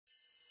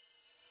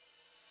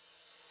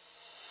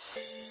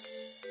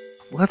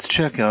Let's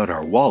check out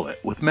our wallet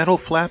with metal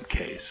flap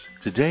case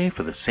today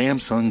for the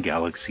Samsung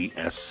Galaxy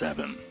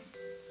S7.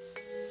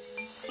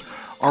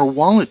 Our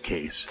wallet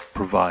case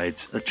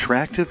provides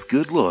attractive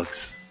good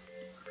looks,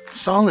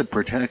 solid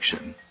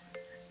protection,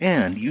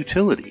 and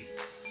utility.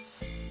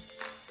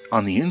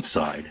 On the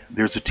inside,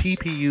 there's a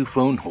TPU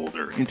phone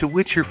holder into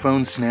which your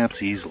phone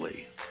snaps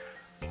easily.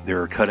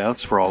 There are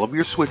cutouts for all of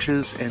your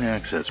switches and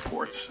access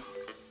ports.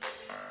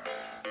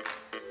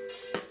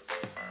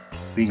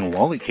 Being a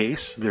wallet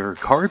case, there are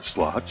card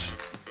slots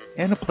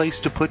and a place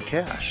to put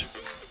cash.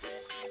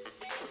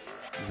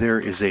 There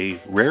is a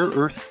rare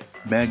earth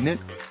magnet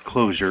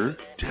closure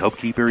to help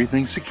keep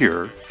everything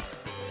secure,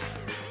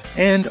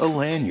 and a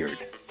lanyard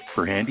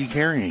for handy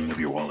carrying of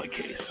your wallet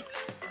case.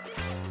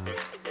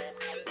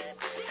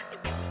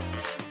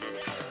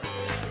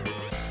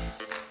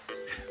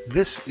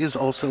 This is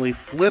also a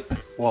flip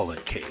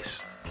wallet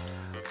case,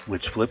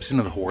 which flips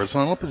into the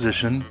horizontal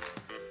position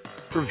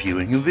for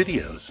viewing of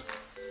videos.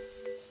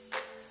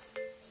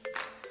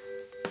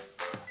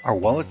 Our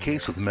wallet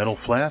case with metal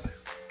flap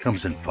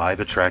comes in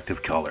 5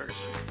 attractive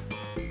colors: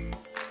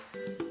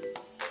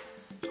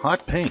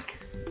 hot pink,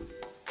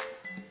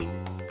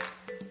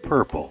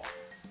 purple,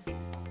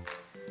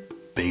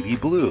 baby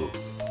blue,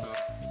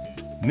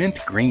 mint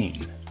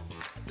green,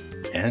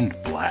 and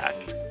black.